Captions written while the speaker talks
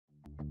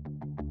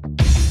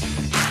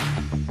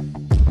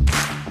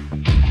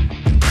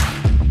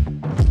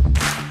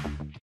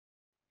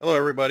Hello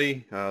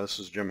everybody, this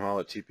is Jim Hall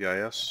at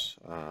TPIS.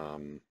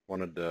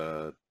 Wanted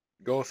to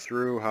go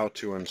through how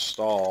to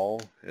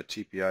install a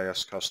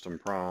TPIS custom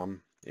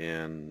Prom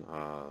in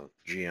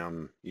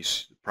GM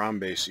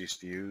Prom-based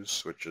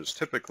ECUs, which is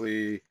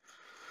typically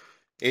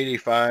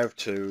 85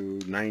 to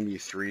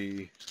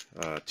 93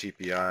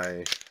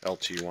 TPI,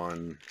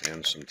 LT1,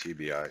 and some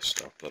TBI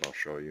stuff that I'll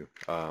show you.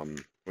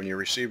 When you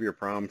receive your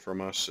Prom from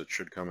us, it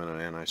should come in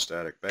an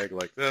anti-static bag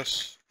like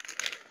this.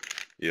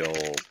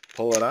 You'll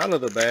pull it out of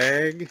the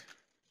bag,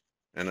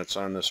 and it's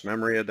on this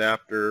memory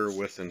adapter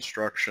with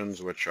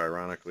instructions, which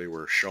ironically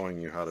we're showing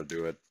you how to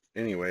do it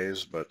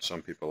anyways, but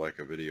some people like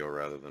a video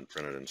rather than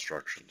printed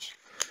instructions.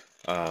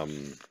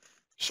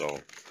 So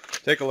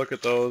take a look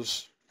at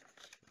those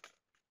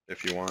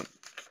if you want.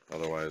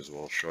 Otherwise,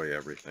 we'll show you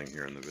everything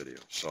here in the video.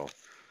 So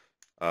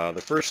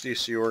the first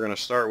ECU we're going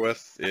to start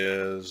with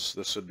is,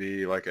 this would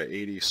be like a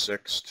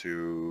 86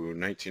 to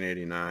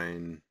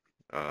 1989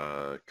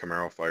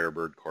 Camaro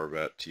Firebird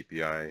Corvette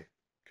TPI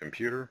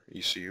computer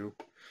ECU.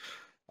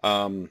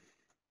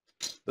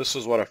 This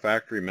is what a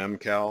factory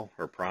memcal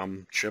or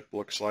Prom chip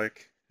looks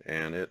like,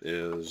 and it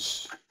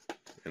is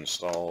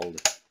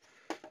installed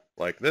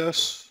like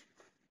this.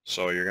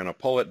 So you're going to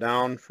pull it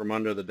down from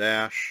under the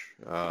dash.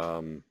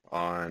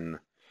 On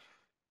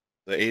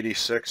the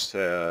 86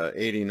 to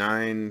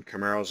 89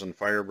 Camaros and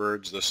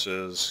Firebirds, this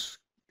is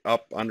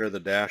up under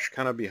the dash,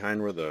 kind of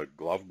behind where the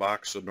glove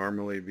box would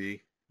normally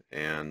be,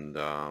 and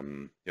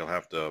you'll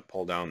have to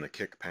pull down the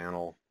kick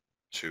panel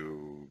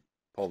to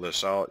pull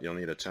this out. You'll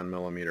need a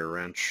 10mm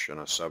wrench and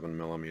a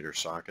 7mm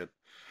socket.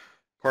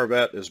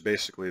 Corvette is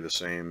basically the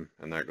same,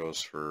 and that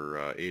goes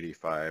for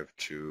 85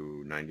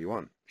 to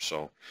 91.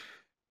 So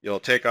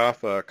you'll take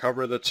off a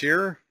cover that's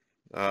here,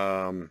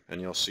 and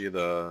you'll see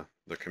the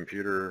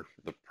computer,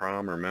 the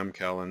Prom or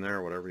memcal in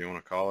there, whatever you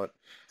want to call it.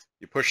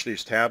 You push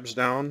these tabs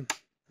down,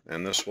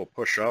 and this will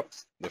push up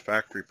the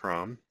factory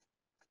Prom,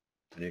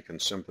 and you can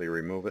simply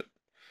remove it.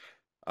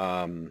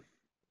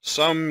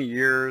 Some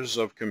years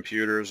of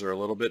computers are a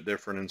little bit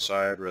different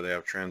inside, where they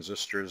have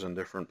transistors in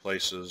different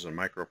places and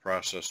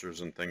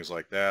microprocessors and things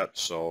like that.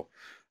 So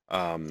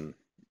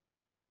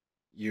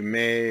you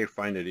may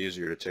find it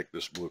easier to take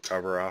this blue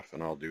cover off,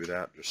 and I'll do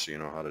that just so you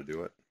know how to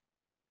do it.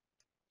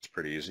 It's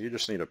pretty easy. You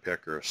just need a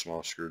pick or a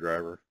small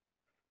screwdriver,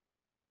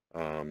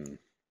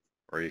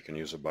 or you can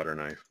use a butter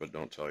knife, but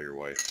don't tell your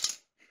wife.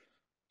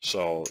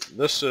 So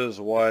this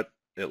is what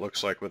it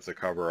looks like with the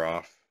cover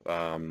off.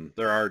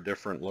 There are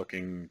different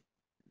looking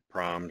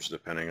Proms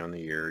depending on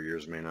the year.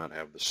 Yours may not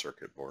have the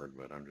circuit board,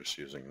 but I'm just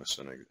using this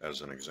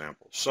as an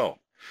example. So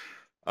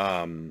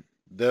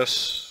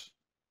this,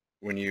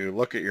 when you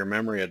look at your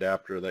memory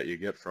adapter that you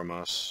get from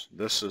us,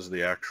 this is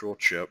the actual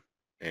chip,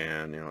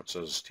 and it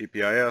says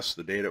TPIS,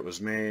 the date it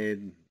was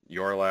made,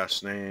 your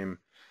last name,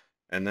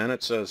 and then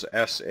it says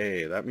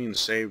SA. That means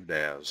saved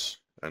as,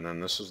 and then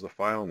this is the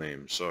file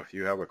name. So if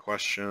you have a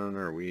question,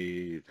 or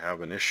we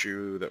have an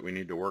issue that we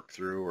need to work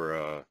through,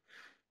 or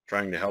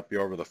trying to help you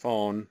over the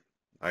phone,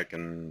 I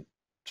can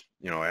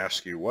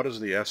ask you, what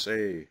is the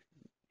SA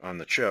on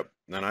the chip?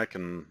 Then I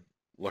can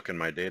look in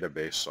my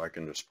database, so I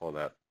can just pull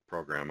that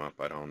program up.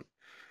 I don't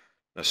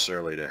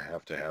necessarily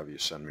have to have you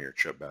send me your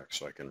chip back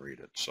so I can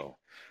read it. So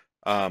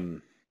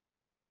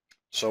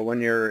so when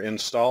you're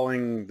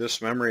installing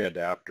this memory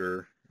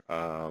adapter,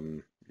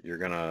 you're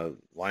going to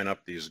line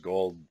up these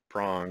gold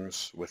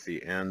prongs with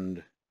the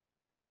end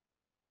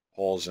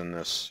holes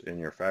in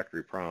your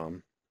factory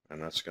Prom,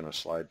 and that's going to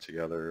slide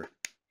together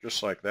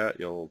just like that.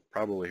 You'll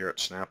probably hear it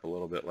snap a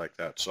little bit like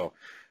that. So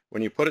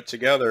when you put it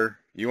together,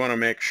 you want to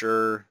make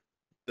sure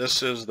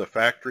this is the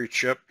factory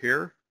chip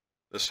here.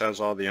 This has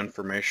all the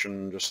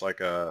information, just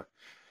like a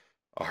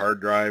hard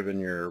drive in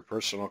your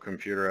personal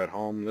computer at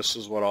home. This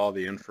is what all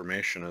the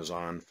information is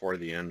on for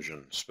the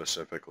engine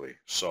specifically.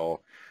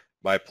 So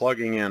by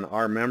plugging in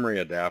our memory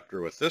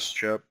adapter with this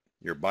chip,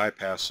 you're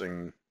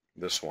bypassing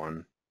this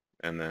one,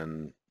 and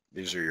then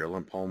these are your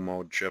limp home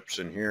mode chips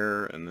in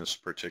here, and this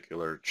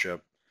particular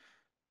chip,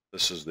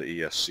 this is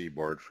the ESC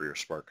board for your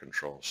spark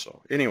control. So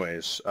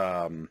anyways,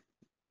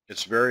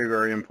 it's very,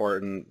 very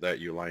important that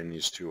you line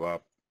these two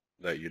up,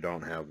 that you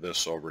don't have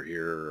this over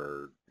here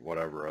or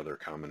whatever other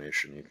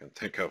combination you can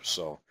think of.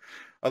 So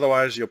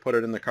otherwise, you'll put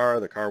it in the car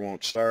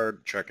won't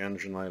start, check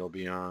engine light will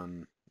be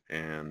on,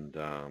 and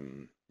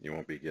you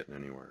won't be getting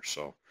anywhere.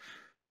 So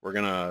we're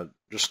gonna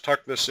just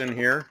tuck this in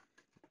here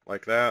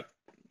like that.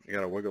 You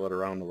gotta wiggle it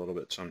around a little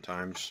bit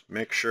sometimes.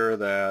 Make sure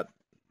that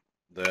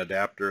the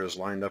adapter is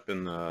lined up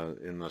in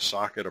the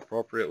socket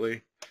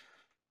appropriately,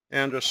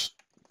 and just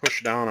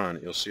push down on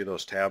it. You'll see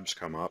those tabs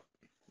come up,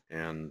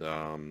 and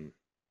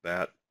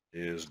that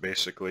is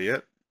basically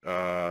it.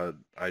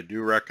 I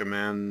do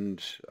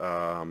recommend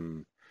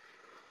when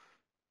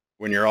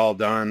you're all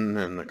done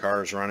and the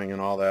car is running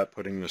and all that,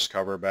 putting this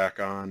cover back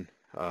on.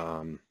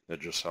 It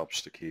just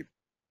helps to keep,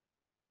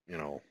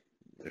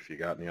 if you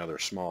got any other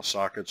small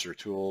sockets or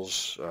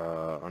tools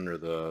under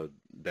the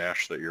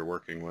dash that you're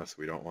working with,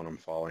 we don't want them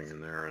falling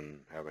in there and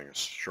having a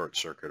short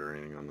circuit or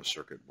anything on the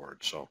circuit board.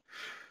 So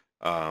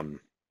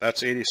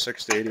that's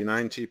 86 to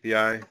 89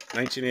 TPI.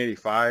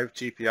 1985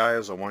 TPI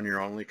is a 1-year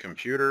only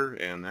computer,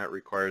 and that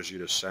requires you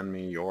to send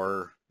me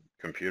your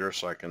computer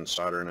so I can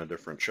solder in a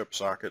different chip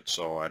socket,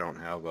 so I don't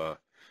have a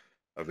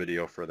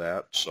video for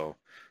that. So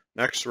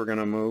next we're going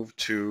to move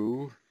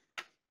to,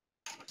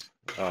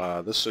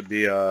 this would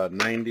be a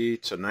 90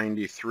 to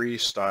 93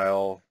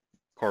 style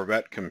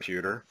Corvette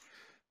computer.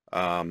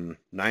 90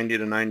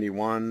 to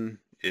 91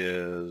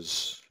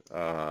 is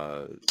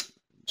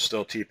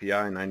still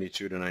TPI,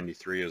 92 to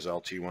 93 is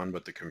LT1,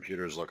 but the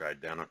computers look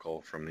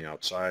identical from the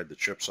outside. The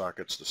chip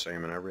socket's the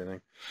same and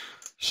everything.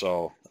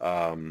 So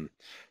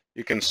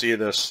you can see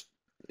this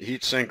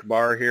heatsink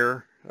bar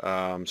here.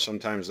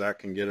 Sometimes that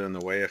can get in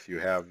the way if you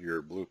have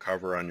your blue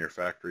cover on your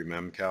factory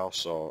memcal.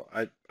 So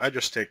I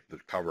just take the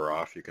cover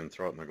off. You can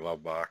throw it in the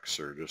glove box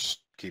or just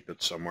keep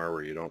it somewhere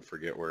where you don't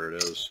forget where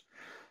it is.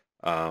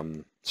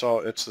 So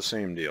it's the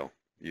same deal.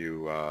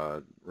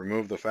 You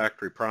remove the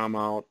factory Prom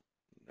out,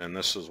 and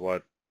this is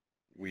what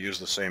we use,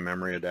 the same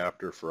memory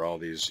adapter for all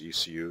these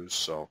ECUs,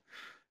 so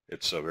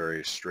it's a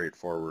very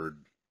straightforward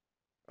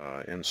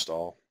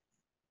install.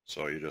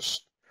 So you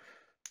just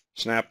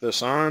snap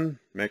this on,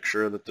 make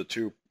sure that the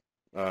two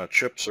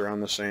chips are on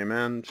the same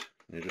end,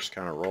 and you just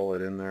kind of roll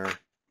it in there,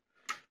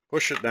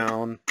 push it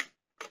down,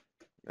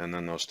 and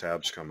then those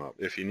tabs come up.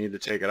 If you need to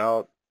take it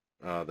out,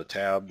 the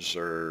tabs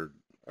are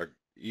an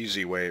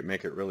easy way,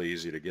 make it really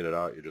easy to get it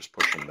out. You just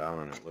push them down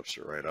and it lifts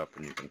it right up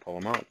and you can pull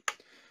them out.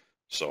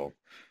 So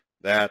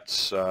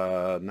that's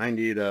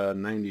 90 to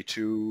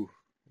 92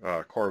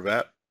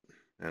 Corvette,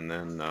 and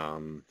then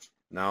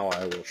now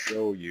I will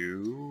show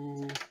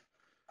you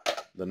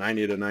the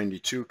 90 to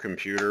 92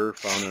 computer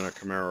found in a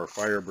Camaro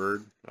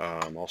Firebird,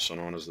 also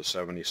known as the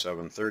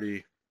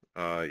 7730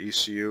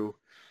 ECU.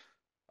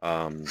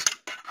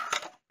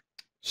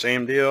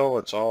 Same deal,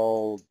 it's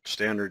all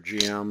standard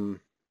GM,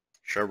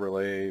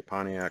 Chevrolet,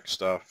 Pontiac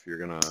stuff. You're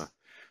going to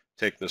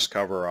take this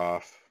cover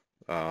off,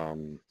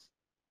 and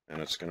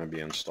it's going to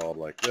be installed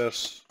like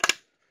this.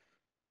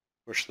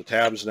 Push the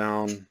tabs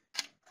down,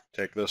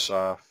 take this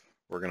off.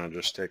 We're going to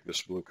just take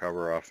this blue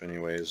cover off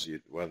anyways.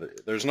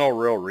 There's no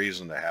real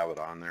reason to have it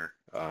on there.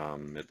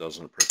 It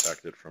doesn't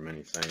protect it from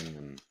anything,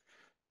 and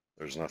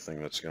there's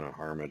nothing that's going to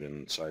harm it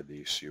inside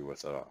the ECU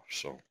with it off.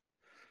 So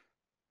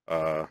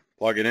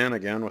plug it in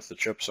again with the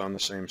chips on the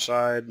same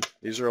side.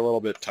 These are a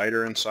little bit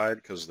tighter inside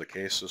because the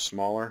case is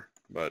smaller,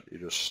 but you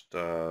just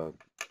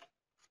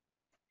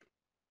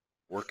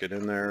work it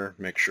in there.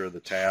 Make sure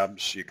the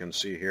tabs, you can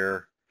see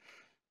here,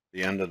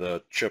 the end of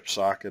the chip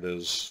socket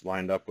is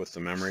lined up with the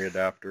memory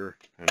adapter,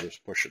 and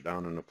just push it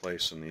down into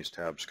place and these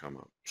tabs come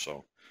up.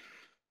 So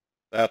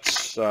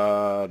that's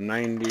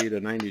 90 to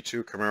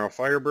 92 Camaro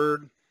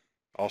Firebird.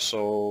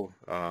 Also,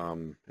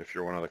 if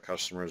you're one of the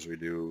customers we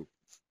do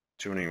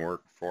tuning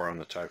work for on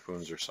the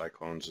Typhoons or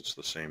Cyclones, it's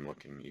the same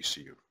looking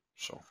ECU.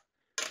 So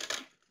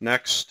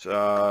next,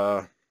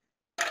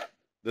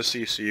 this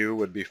ECU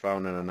would be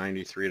found in a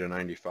 93 to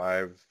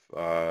 95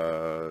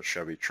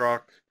 Chevy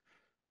truck,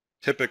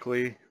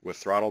 typically with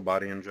throttle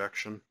body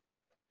injection.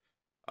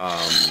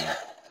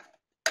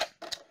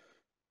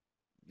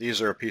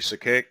 These are a piece of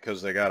cake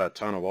because they got a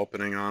ton of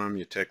opening on them.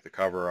 You take the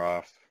cover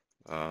off,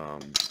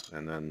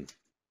 and then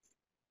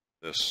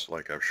this,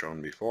 like I've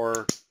shown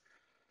before,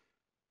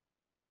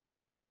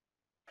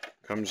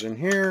 comes in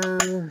here.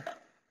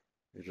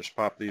 You just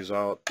pop these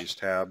out, these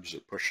tabs,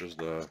 it pushes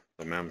the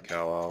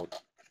memcal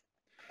out.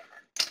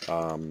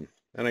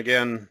 And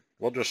again,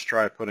 we'll just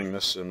try putting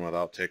this in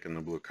without taking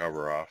the blue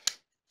cover off,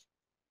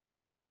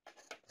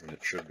 and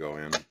it should go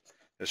in.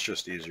 It's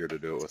just easier to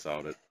do it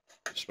without it,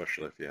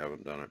 especially if you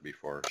haven't done it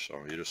before.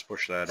 So you just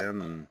push that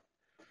in, and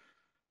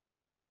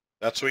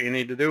that's what you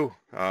need to do.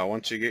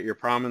 Once you get your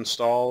Prom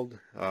installed,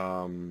 you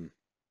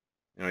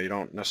know, you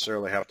don't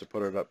necessarily have to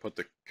put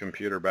the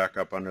computer back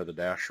up under the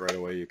dash right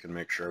away. You can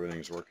make sure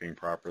everything's working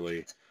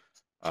properly.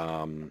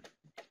 I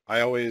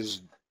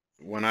always,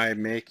 when I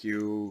make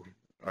you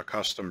a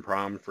custom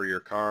Prom for your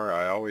car,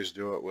 I always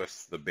do it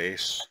with the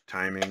base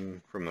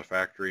timing from the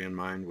factory in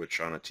mind, which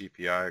on a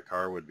TPI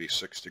car would be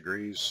 6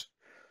 degrees.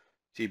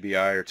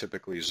 TBI are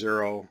typically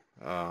 0,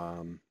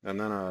 and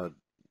then a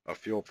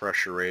fuel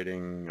pressure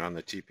rating on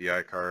the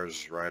TPI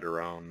cars right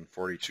around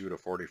 42 to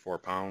 44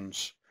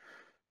 pounds,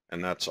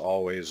 and that's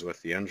always with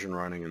the engine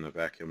running and the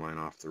vacuum line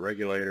off the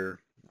regulator.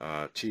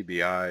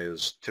 TBI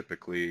is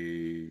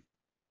typically,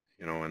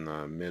 you know, in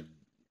the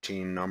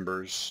mid-teen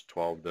numbers,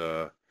 12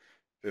 to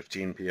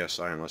 15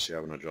 PSI, unless you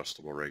have an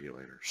adjustable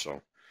regulator.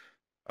 So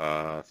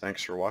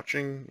thanks for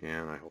watching,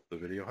 and I hope the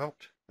video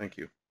helped. Thank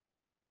you.